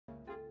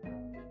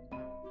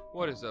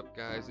What is up,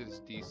 guys? It is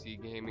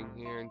DC Gaming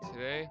here, and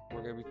today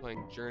we're going to be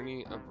playing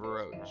Journey of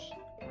Roach.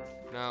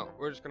 Now,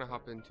 we're just going to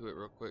hop into it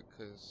real quick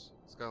because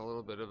it's got a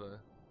little bit of a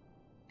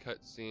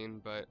cutscene,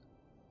 but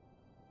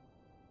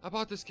I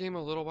bought this game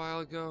a little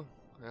while ago.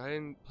 I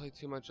didn't play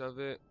too much of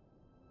it,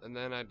 and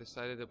then I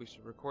decided that we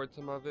should record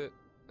some of it,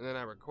 and then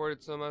I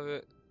recorded some of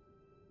it,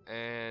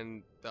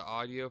 and the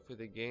audio for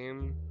the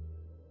game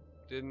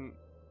didn't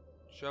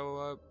show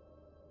up,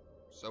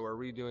 so we're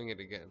redoing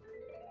it again.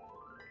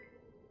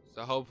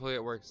 So hopefully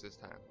it works this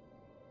time.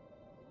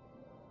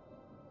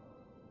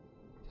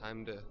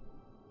 Time to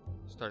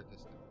start this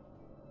thing.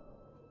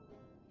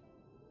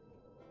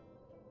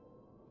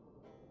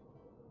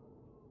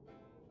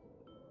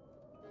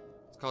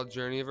 It's called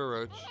Journey of a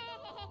Roach.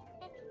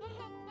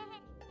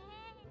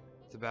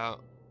 It's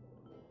about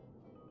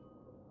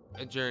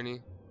a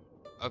journey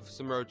of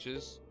some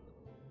roaches.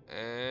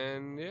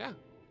 And yeah,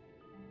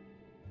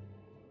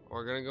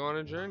 we're gonna go on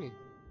a journey.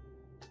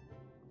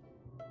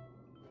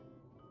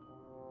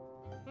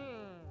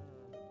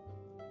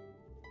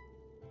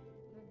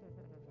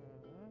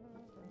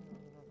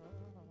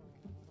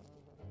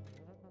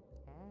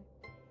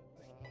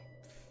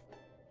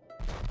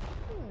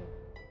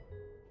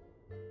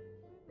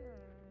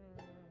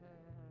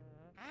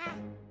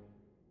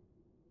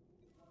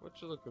 What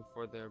you looking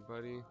for there,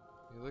 buddy?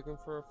 You looking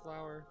for a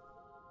flower?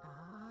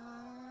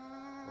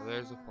 Well,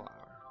 there's a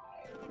flower.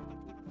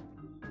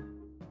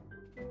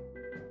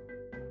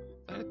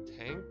 Is that a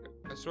tank?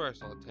 I swear I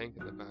saw a tank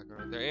in the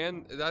background there.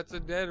 And that's a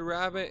dead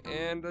rabbit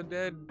and a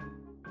dead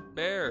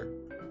bear.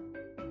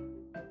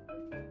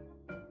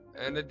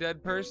 And a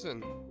dead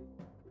person.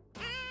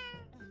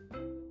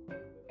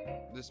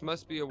 This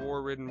must be a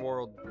war-ridden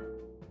world.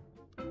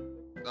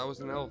 That was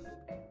an elf.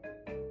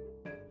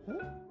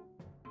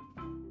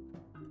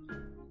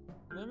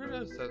 Never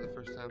noticed that the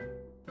first time.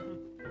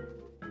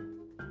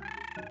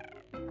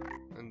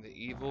 And the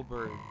evil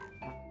bird.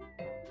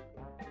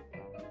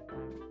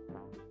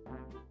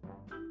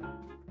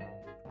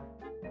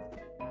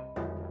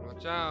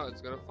 Watch out,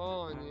 it's gonna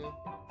fall on you.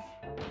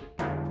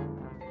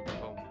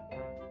 Boom.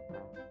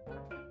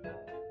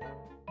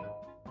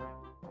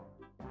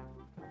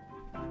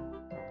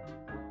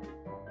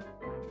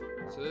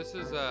 So this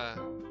is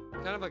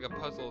kind of like a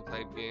puzzle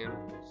type game,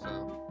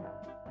 so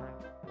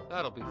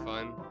that'll be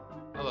fun.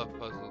 I love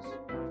puzzles.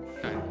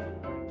 Kind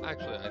of.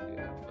 Actually, I do,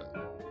 but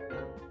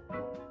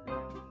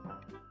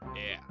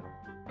yeah.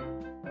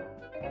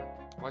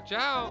 Watch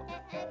out!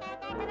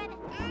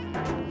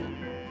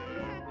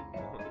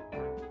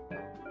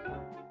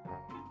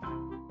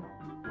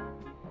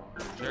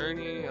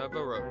 Journey of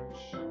a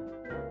Roach.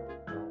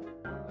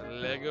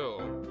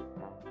 Lego.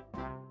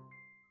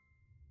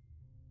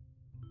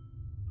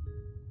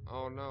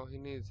 Oh no, he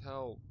needs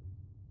help.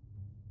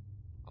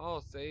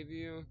 I'll save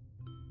you.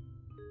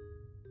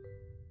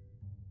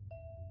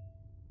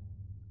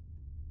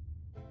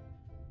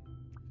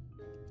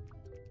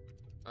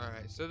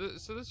 Alright, so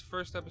this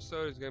first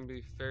episode is gonna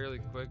be fairly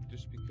quick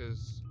just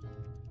because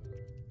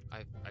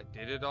I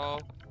did it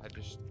all.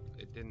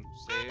 It didn't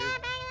save.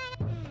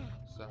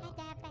 So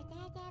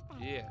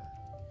yeah.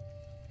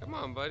 Come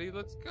on, buddy,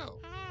 let's go.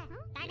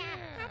 Yeah.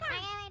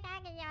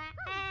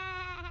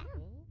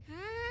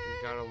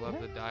 You gotta love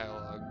the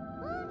dialogue.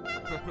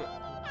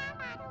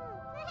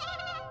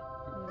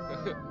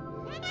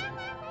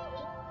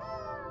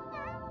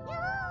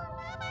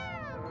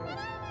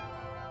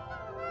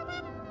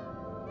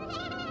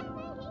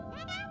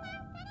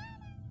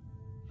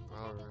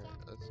 Alright,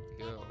 let's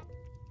go.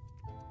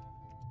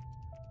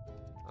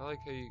 I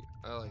like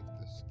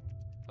this.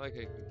 I like how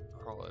you can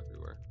crawl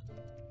everywhere.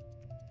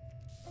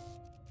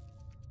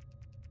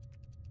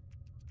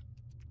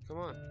 Come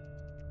on.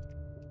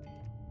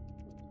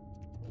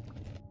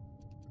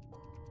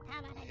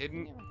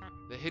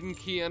 The hidden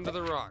key under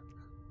the rock.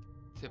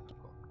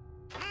 Typical.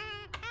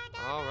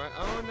 Alright.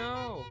 Oh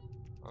no!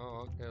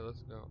 Oh, okay,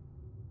 let's go.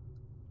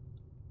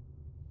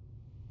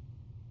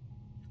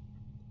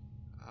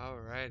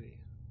 Alrighty.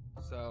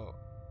 So,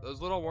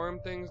 those little worm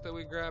things that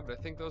we grabbed, I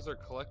think those are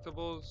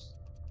collectibles.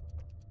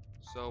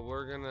 So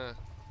we're gonna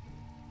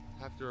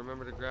have to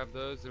remember to grab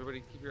those.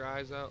 Everybody keep your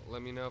eyes out.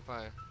 Let me know if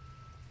I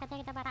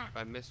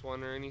miss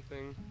one or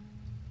anything.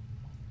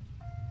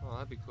 Oh,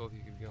 that'd be cool if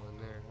you could go in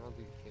there. I don't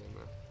think you can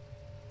though.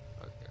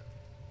 Okay.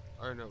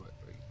 Or no,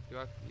 wait. Do I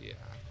have to, yeah,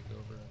 I have to go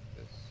over like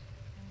this.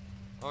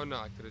 Oh no,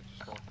 I could have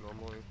just walked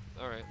normally.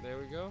 Alright, there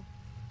we go.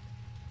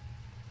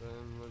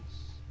 Then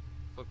let's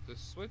flip this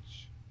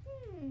switch.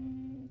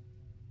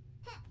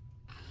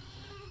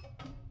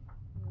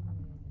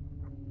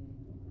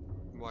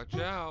 Watch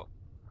out.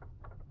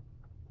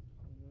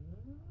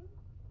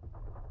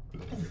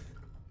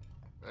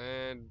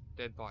 And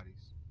dead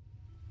bodies.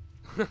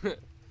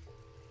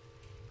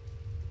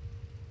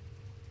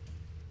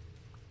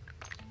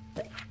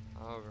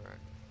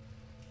 Alright.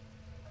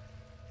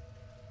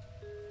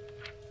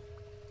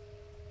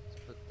 Let's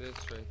put this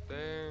right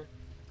there.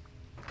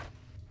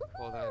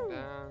 Pull that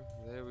down.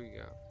 There we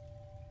go.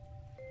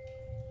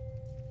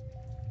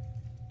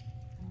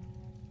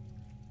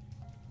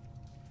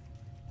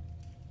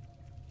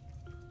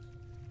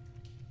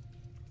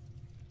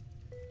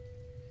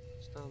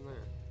 down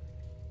there?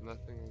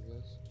 Nothing, I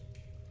guess.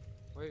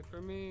 Wait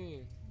for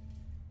me.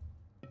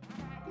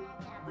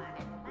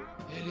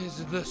 It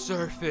is the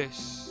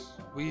surface.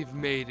 We've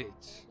made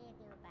it.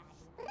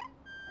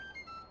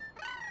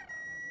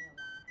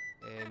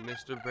 And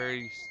Mr.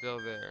 Birdie's still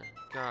there.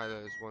 God,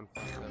 that is one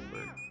fucked up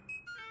bird.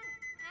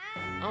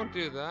 Don't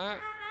do that.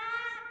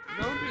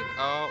 Don't do that.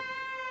 Oh.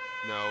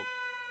 Nope.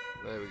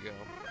 There we go.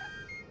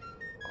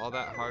 All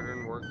that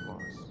hard-earned work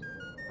lost.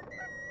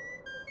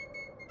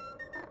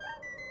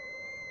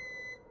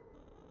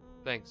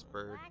 Thanks,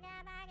 bird.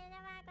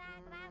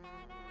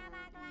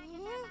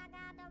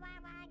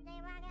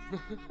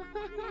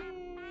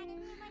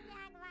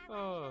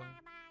 Oh.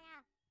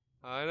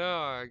 I know,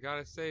 I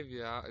gotta save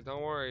you.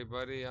 Don't worry,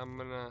 buddy. I'm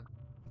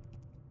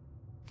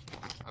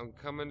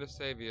coming to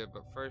save you,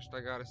 but first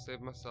I gotta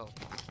save myself.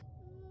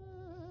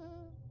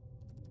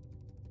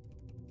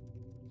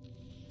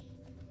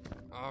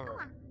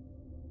 Alright.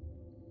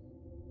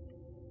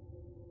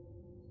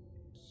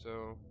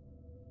 So,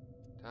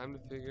 time to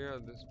figure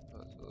out this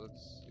puzzle.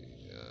 Let's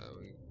see.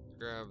 We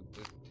grab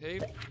the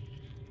tape.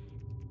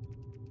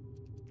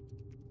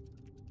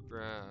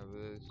 Grab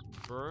this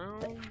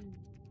broom.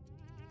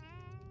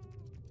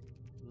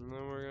 And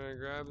then we're gonna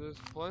grab this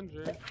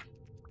plunger.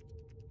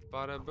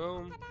 Bada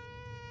boom.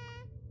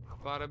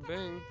 Bada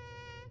bing.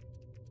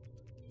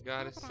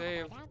 Gotta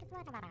save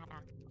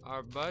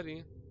our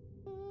buddy.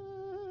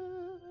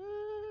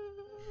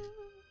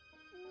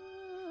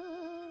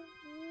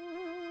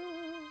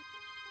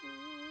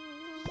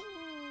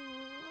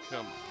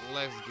 Come on,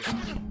 let's go.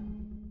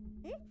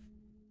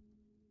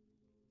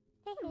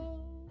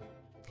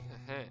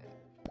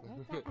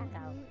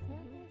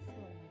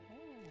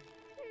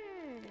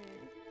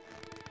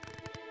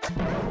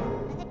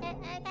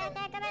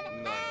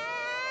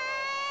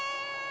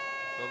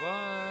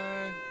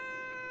 Bye-bye.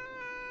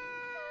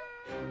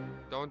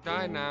 Don't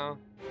die now.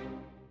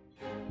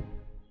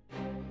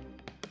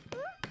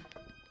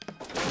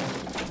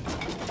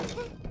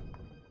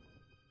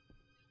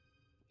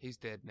 He's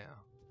dead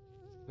now.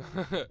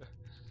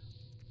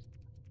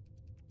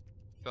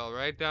 Fell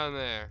right down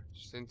there,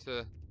 just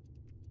into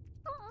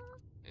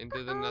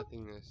the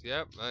nothingness.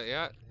 Yep,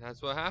 yeah,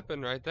 that's what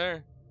happened right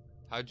there.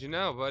 How'd you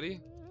know,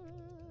 buddy?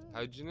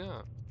 How'd you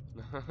know?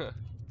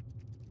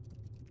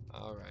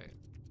 All right.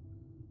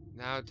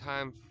 Now it's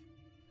time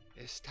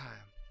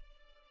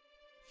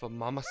for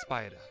Mama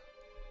Spider.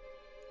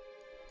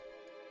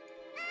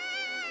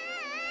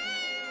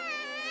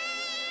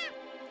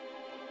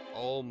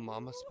 Oh,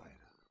 Mama Spider.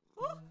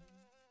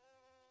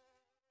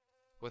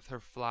 With her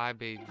fly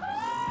babies.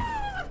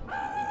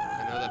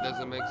 I know that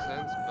doesn't make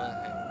sense, but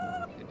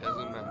hey, it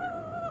doesn't matter.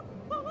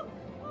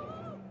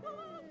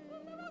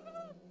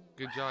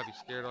 Good job, you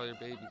scared all your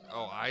babies.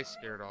 Oh, I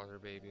scared all her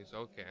babies.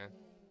 Okay.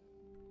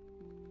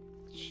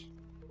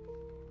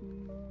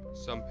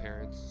 Some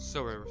parents,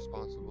 so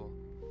irresponsible.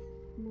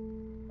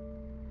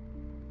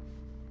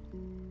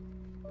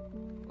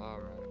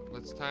 Alright,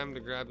 it's time to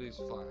grab these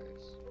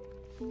flies.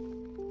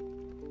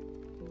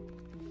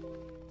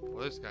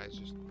 Well, this guy's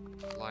just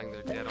lying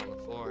there dead on the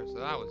floor, so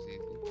that was easy.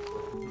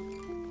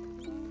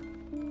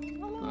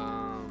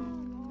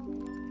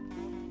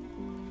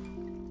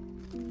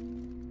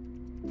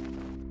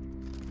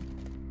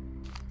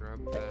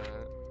 Grab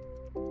that.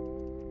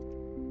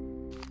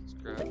 Let's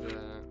grab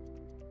that.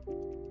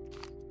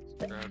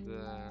 Let's grab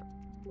that.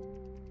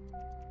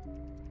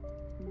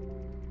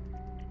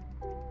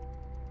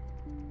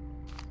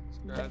 Let's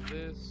grab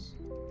this.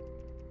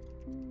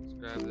 Let's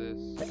grab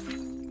this.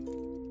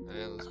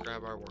 And let's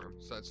grab our worm.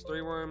 So that's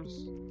 3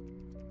 worms.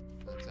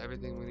 That's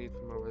everything we need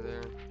from over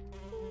there.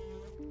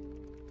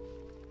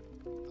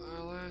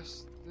 Our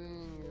last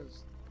thing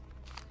is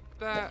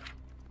that.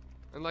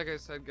 And like I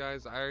said,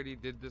 guys, I already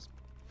did this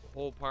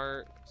whole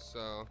part,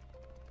 so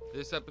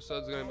this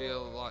episode's gonna be a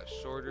lot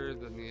shorter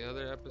than the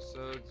other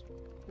episodes.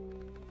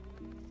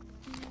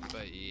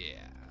 But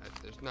yeah,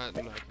 there's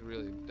nothing I can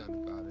really have done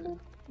about it.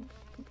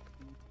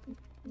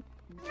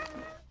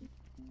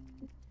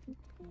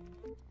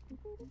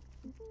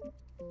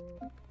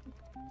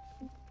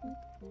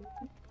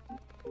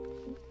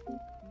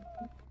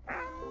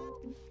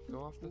 Go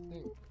off the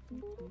thing.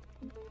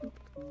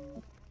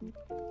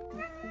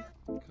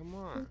 Come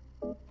on.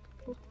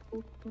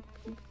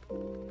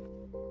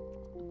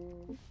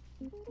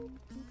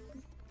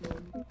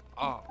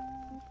 Oh.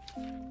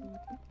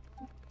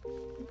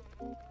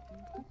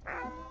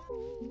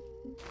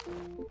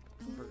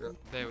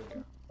 There we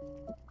go.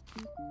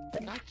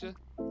 Gotcha.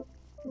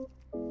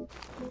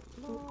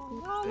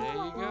 There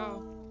you go.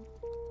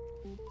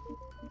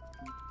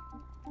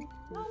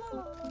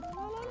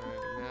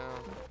 Alright, now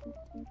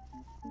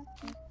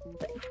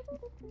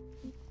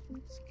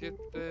let's get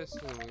this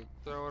and we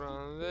throw it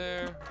on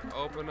there.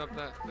 Open up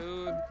that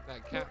food,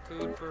 that cat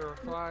food for our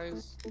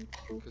flies.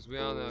 Because we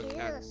all know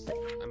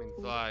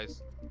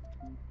flies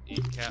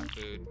eat cat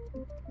food.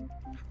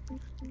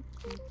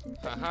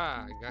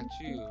 Haha, I got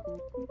you.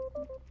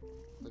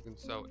 Looking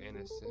so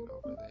innocent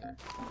over there.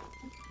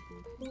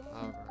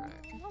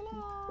 Alright.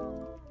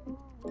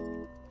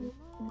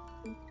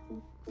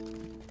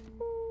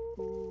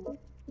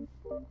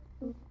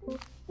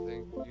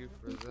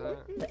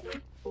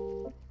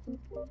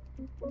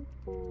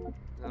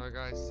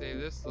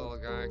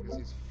 guy because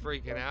he's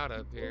freaking out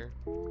up here.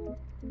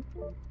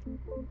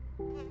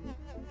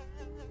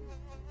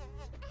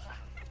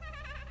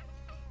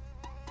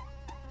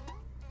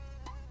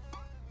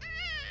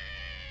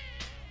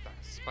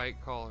 That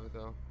spike collar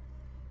though.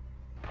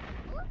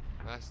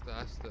 That's the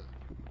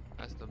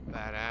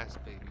badass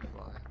baby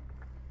fly.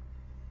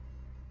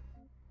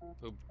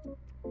 Who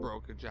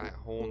broke a giant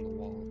hole in the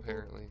wall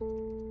apparently.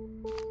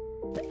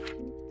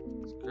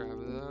 Let's grab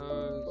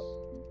those.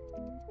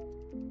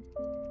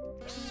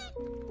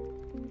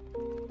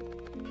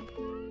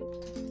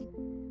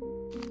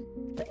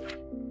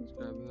 Let's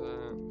grab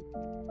that.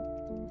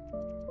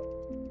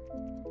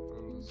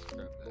 And let's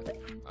grab that.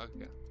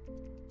 Okay.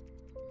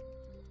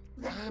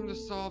 Time to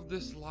solve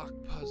this lock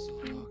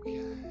puzzle.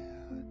 Okay,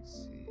 let's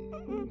see.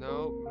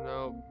 Nope,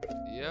 nope.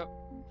 Yep.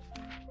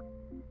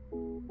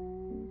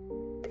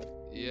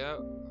 Yep.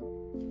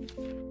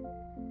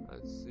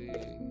 Let's see.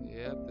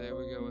 Yep, there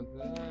we go with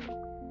that.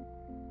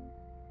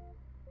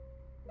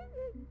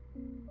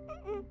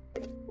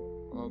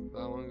 Oh,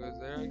 that one goes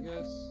there, I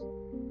guess.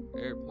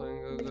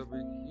 Airplane goes over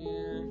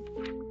here.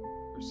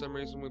 For some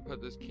reason, we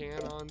put this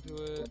can onto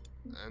it.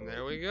 And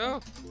there we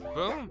go.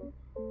 Boom.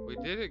 We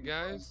did it,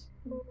 guys.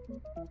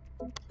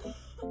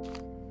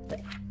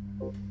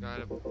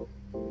 Gotta...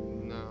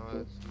 No,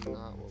 that's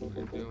not what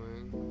we're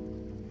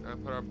doing. Gotta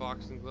put our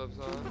boxing gloves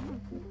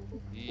on.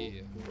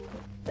 Yeah.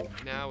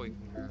 Now we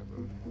can grab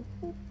them.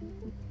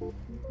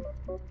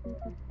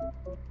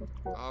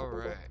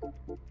 Alright.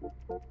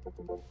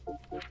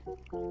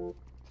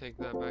 Take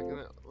that back in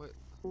it. What?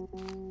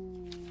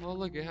 Oh,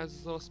 look, it has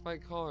this little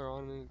spike collar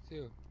on it,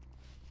 too.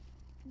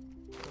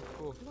 Oh,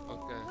 cool.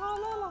 Okay.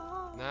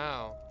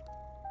 Now.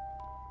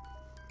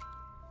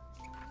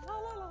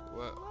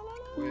 What?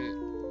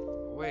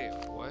 Wait,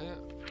 what?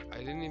 I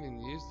didn't even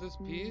use this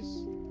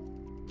piece?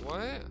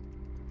 What?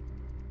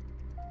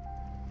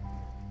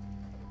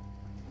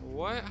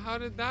 What? How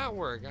did that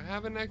work? I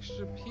have an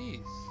extra piece.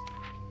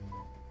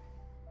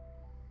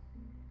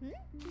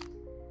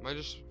 Am I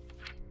just...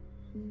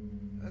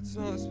 That's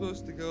not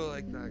supposed to go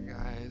like that,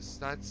 guys.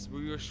 That's...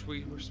 We were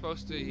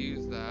supposed to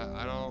use that.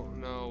 I don't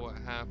know what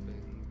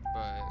happened,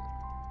 but...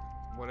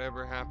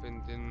 Whatever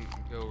happened didn't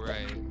go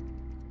right.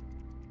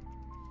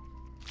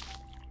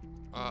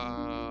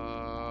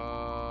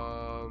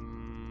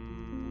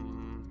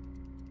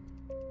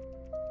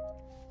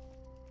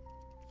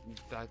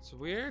 That's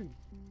weird.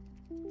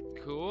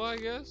 Cool, I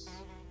guess.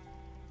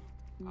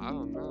 I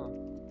don't know.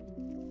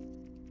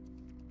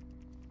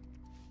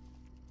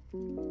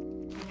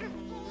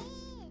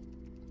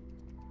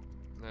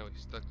 Now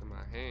he's stuck to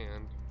my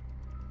hand.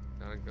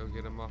 Gotta go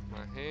get him off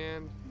my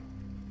hand.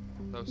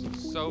 Throw some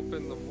soap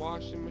in the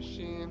washing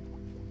machine.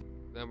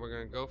 Then we're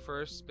gonna go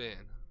for a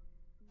spin.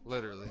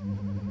 Literally.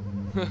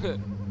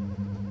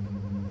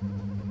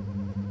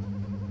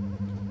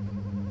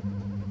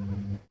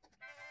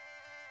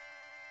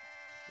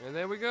 And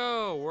there we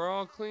go. We're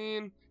all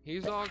clean.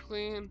 He's all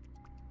clean.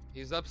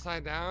 He's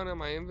upside down in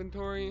my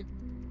inventory.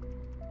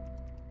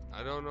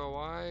 I don't know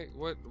why.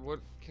 What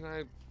can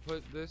I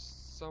put this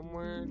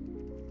somewhere?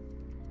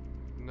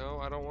 No,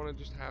 I don't want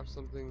to just have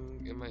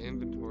something in my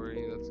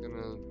inventory that's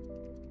gonna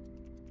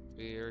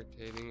be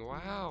irritating.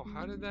 Wow,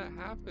 how did that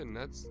happen?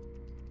 That's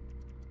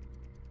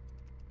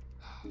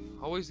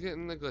always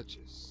getting the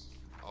glitches.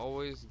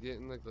 Always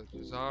getting the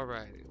glitches.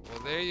 Alrighty.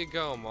 Well, there you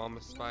go, Mama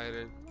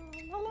Spider.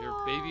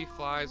 Your baby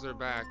flies are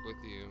back with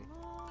you.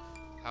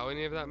 How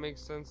any of that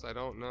makes sense, I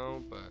don't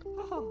know, but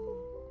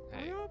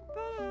hey,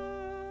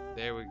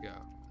 there we go.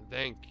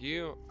 Thank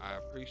you. I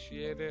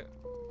appreciate it.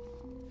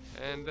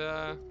 And,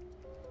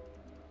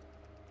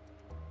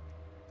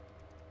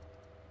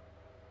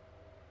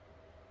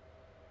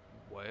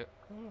 what?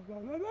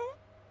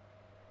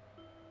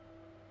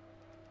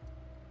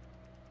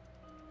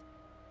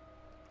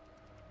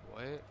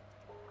 What?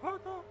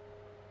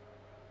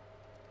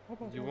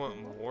 You want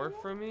more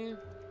from me?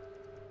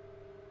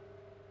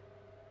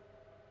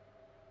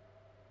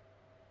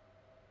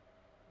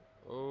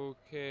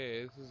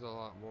 Okay, this is a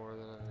lot more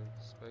than I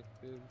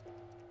expected.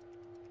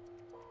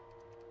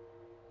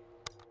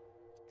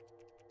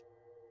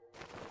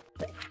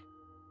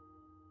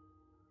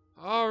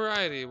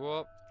 Alrighty,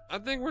 well, I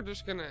think we're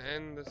just gonna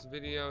end this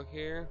video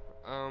here.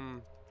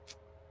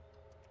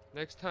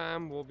 Next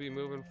time we'll be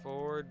moving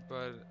forward,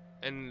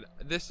 and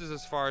this is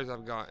as far as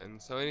I've gotten.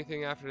 So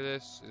anything after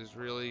this is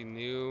really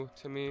new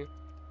to me.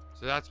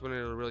 So that's when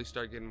it'll really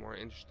start getting more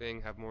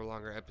interesting, have more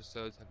longer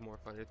episodes, have more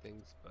funner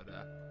things. But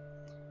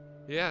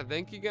yeah,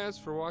 thank you guys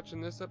for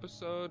watching this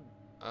episode.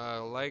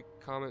 Like,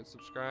 comment,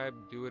 subscribe,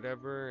 do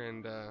whatever,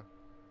 and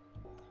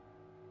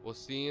we'll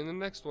see you in the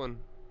next one.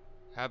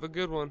 Have a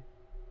good one.